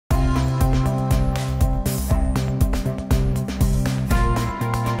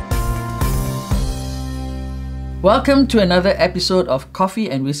Welcome to another episode of Coffee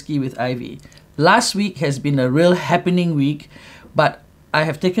and Whiskey with Ivy. Last week has been a real happening week, but I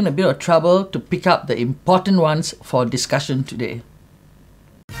have taken a bit of trouble to pick up the important ones for discussion today.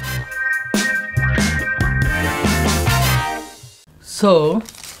 So,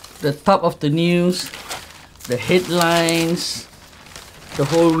 the top of the news, the headlines, the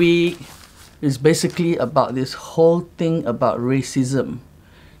whole week is basically about this whole thing about racism.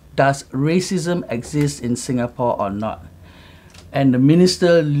 Does racism exist in Singapore or not? And the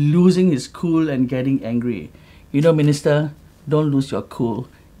minister losing his cool and getting angry. You know, minister, don't lose your cool.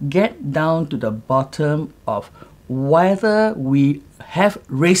 Get down to the bottom of whether we have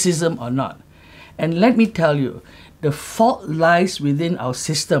racism or not. And let me tell you, the fault lies within our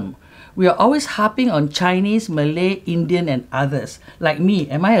system. We are always harping on Chinese, Malay, Indian and others. Like me,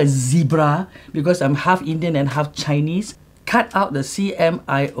 am I a zebra because I'm half Indian and half Chinese? Cut out the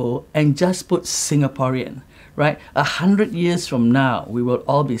CMIO and just put Singaporean, right? 100 years from now, we will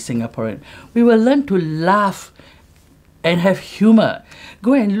all be Singaporean. We will learn to laugh and have humor.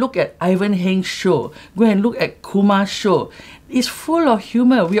 Go and look at Ivan Heng's show. Go and look at Kumar's show. It's full of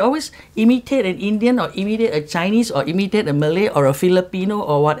humor. We always imitate an Indian or imitate a Chinese or imitate a Malay or a Filipino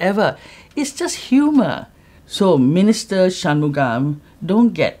or whatever. It's just humor. So, Minister Shanmugam,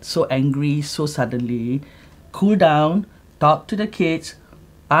 don't get so angry so suddenly. Cool down. Talk to the kids,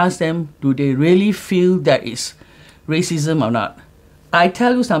 ask them, do they really feel there is racism or not? I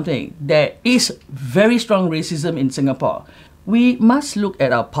tell you something, there is very strong racism in Singapore. We must look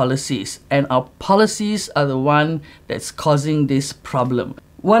at our policies, and our policies are the one that's causing this problem.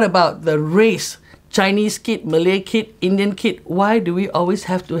 What about the race? Chinese kid, Malay kid, Indian kid? Why do we always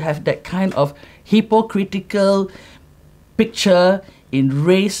have to have that kind of hypocritical picture in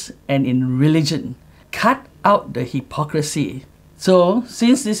race and in religion? Cut out the hypocrisy. So,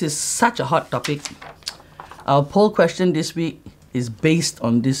 since this is such a hot topic, our poll question this week is based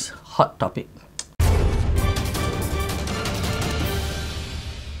on this hot topic.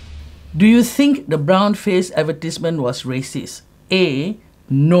 Do you think the Brownface advertisement was racist? A.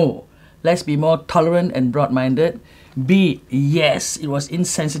 No. Let's be more tolerant and broad-minded. B. Yes, it was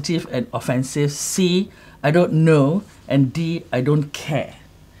insensitive and offensive. C. I don't know. And D. I don't care.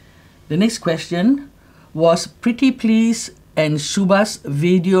 The next question. Was Pretty Please and Shuba's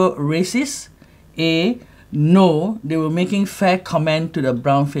video racist? A. No, they were making fair comment to the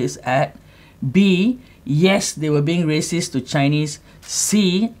Brownface ad. B. Yes, they were being racist to Chinese.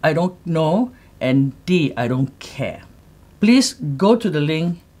 C. I don't know. And D. I don't care. Please go to the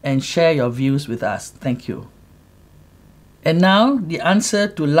link and share your views with us. Thank you. And now, the answer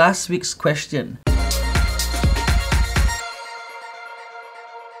to last week's question.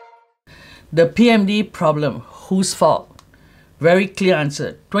 The PMD problem, whose fault? Very clear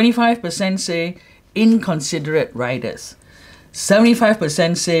answer. 25% say inconsiderate riders.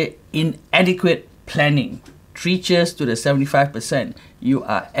 75% say inadequate planning. 3 cheers to the 75%. You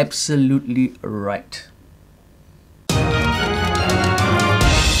are absolutely right.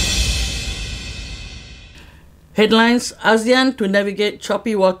 Headlines: ASEAN to navigate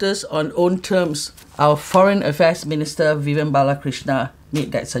choppy waters on own terms. Our Foreign Affairs Minister Vivian Balakrishna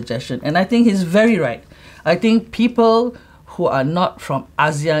made that suggestion, and I think he's very right. I think people who are not from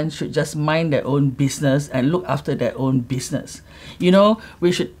ASEAN should just mind their own business and look after their own business. You know,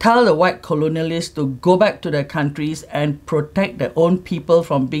 we should tell the white colonialists to go back to their countries and protect their own people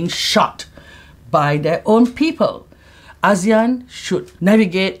from being shot by their own people. ASEAN should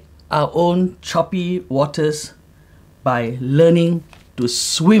navigate our own choppy waters by learning to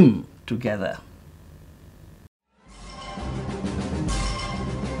swim together.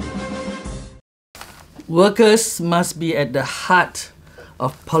 Workers must be at the heart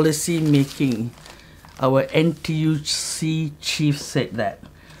of policy making. Our NTUC chief said that.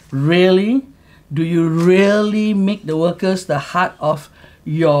 Really? Do you really make the workers the heart of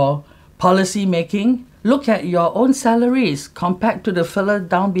your policy making? Look at your own salaries compared to the fella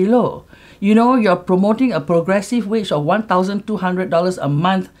down below. You know, you're promoting a progressive wage of $1,200 a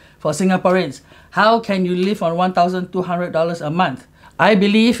month for Singaporeans. How can you live on $1,200 a month? I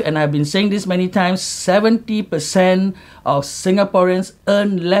believe, and I've been saying this many times, 70% of Singaporeans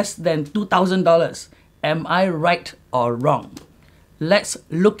earn less than $2,000. Am I right or wrong? Let's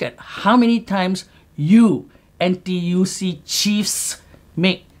look at how many times you NTUC chiefs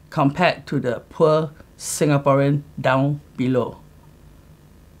make compared to the poor Singaporean down below.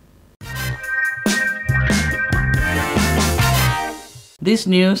 This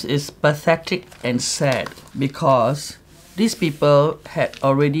news is pathetic and sad because these people had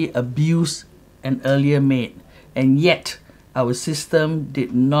already abused an earlier maid, and yet our system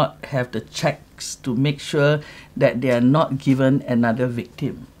did not have the checks to make sure that they are not given another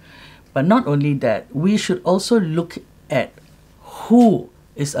victim. But not only that, we should also look at who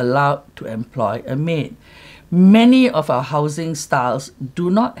is allowed to employ a maid. Many of our housing styles do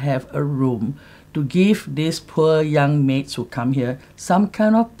not have a room to give these poor young maids who come here some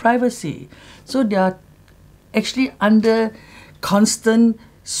kind of privacy. So they are actually under constant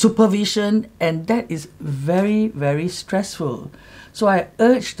supervision, and that is very, very stressful. So I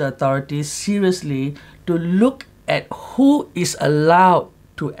urge the authorities seriously to look at who is allowed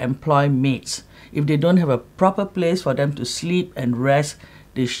to employ maids. If they don't have a proper place for them to sleep and rest,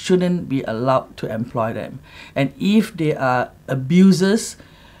 they shouldn't be allowed to employ them. And if they are abusers,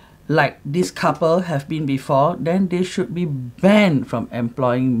 like this couple have been before, then they should be banned from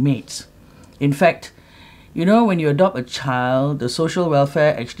employing maids. In fact, you know, when you adopt a child, the social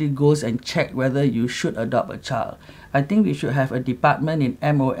welfare actually goes and check whether you should adopt a child. I think we should have a department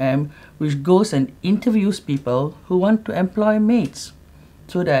in MOM which goes and interviews people who want to employ maids,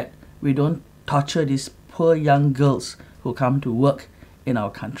 so that we don't torture these poor young girls who come to work in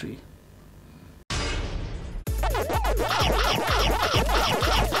our country.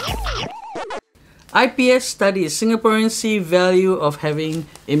 IPS studies Singaporeans see value of having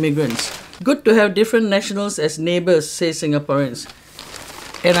immigrants. Good to have different nationals as neighbours, say Singaporeans.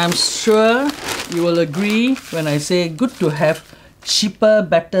 And I'm sure you will agree when I say good to have cheaper,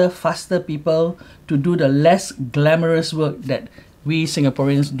 better, faster people to do the less glamorous work that we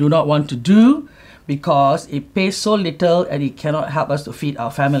Singaporeans do not want to do, because it pays so little and it cannot help us to feed our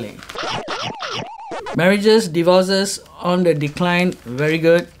family. Marriages, divorces on the decline, very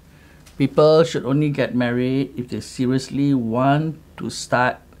good. People should only get married if they seriously want to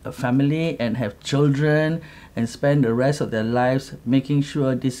start a family and have children and spend the rest of their lives making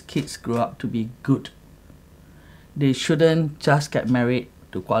sure these kids grow up to be good. They shouldn't just get married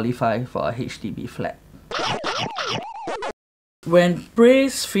to qualify for a HDB flat. When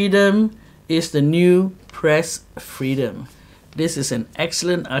press freedom is the new press freedom. This is an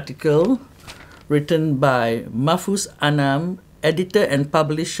excellent article written by Mahfuz Anam, editor and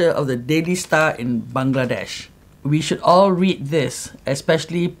publisher of the Daily Star in Bangladesh. We should all read this,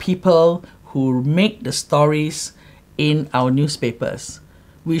 especially people who make the stories in our newspapers.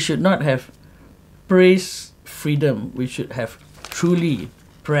 We should not have press freedom. We should have truly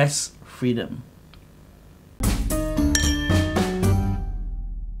press freedom.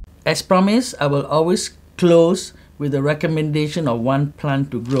 As promised, I will always close with a recommendation of one plant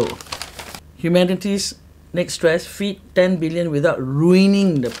to grow. Humanity's next stress: feed 10 billion without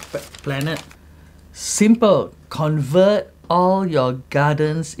ruining the planet. Simple. Convert all your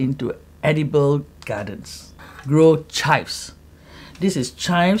gardens into edible gardens. Grow chives. This is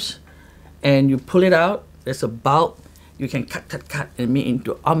chives, and you pull it out. There's a bulb. You can cut and make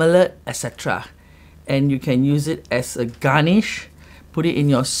into omelette, etc. And you can use it as a garnish. Put it in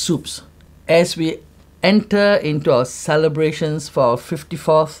your soups. As we enter into our celebrations for our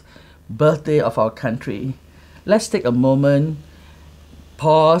 54th birthday of our country, let's take a moment,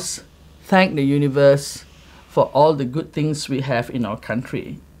 pause, thank the universe for all the good things we have in our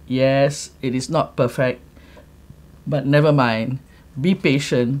country. Yes, it is not perfect, but never mind. Be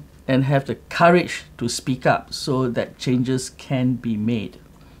patient and have the courage to speak up so that changes can be made.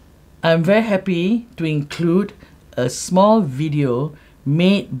 I'm very happy to include a small video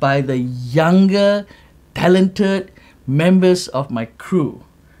made by the younger, talented members of my crew.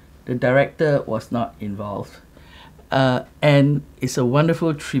 The director was not involved. And it's a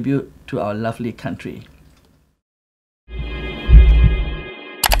wonderful tribute to our lovely country.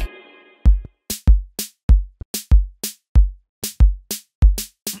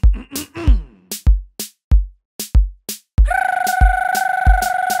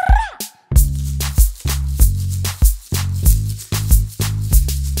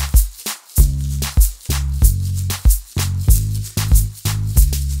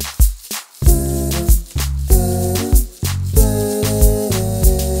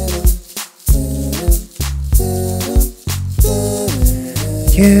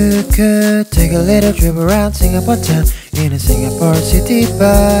 You could take a little trip around Singapore town in a Singapore city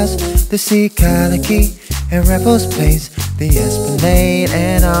bus. The Sea Kalaki and Raffles Place, the Esplanade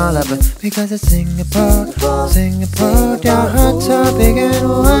and all of it. Because it's Singapore, Singapore, your hearts are big and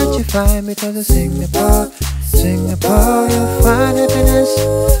what you find. Because it's Singapore, Singapore, you'll find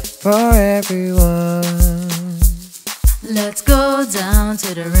happiness for everyone. Let's go down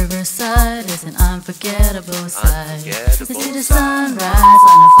to the riverside. It's an unforgettable sight. To see the sunrise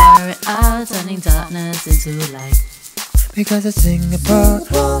on a fiery isle, turning darkness into light. because it's Singapore,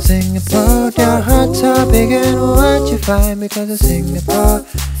 Singapore. Their hearts are big and what you find, because it's Singapore,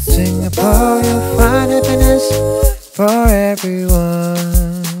 Singapore. You'll find happiness for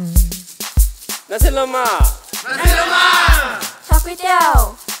everyone. Nasi lemak, nasi lemak, char kway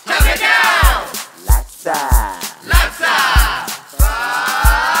teow, char kway teow, Laksa, laksa,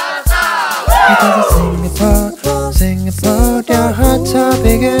 because it's Singapore, Singapore. Their hearts are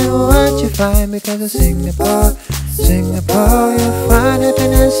big and what you find, because it's Singapore, Singapore. You'll find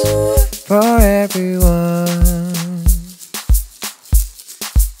happiness for everyone.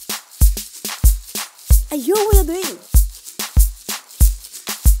 Ayo, what are you doing?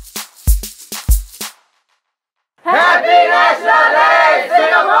 Happy National Day,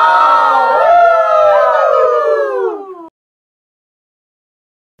 Singapore!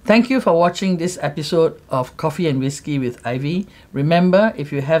 Thank you for watching this episode of Coffee and Whiskey with Ivy. Remember,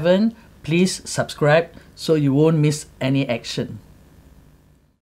 if you haven't, please subscribe so you won't miss any action.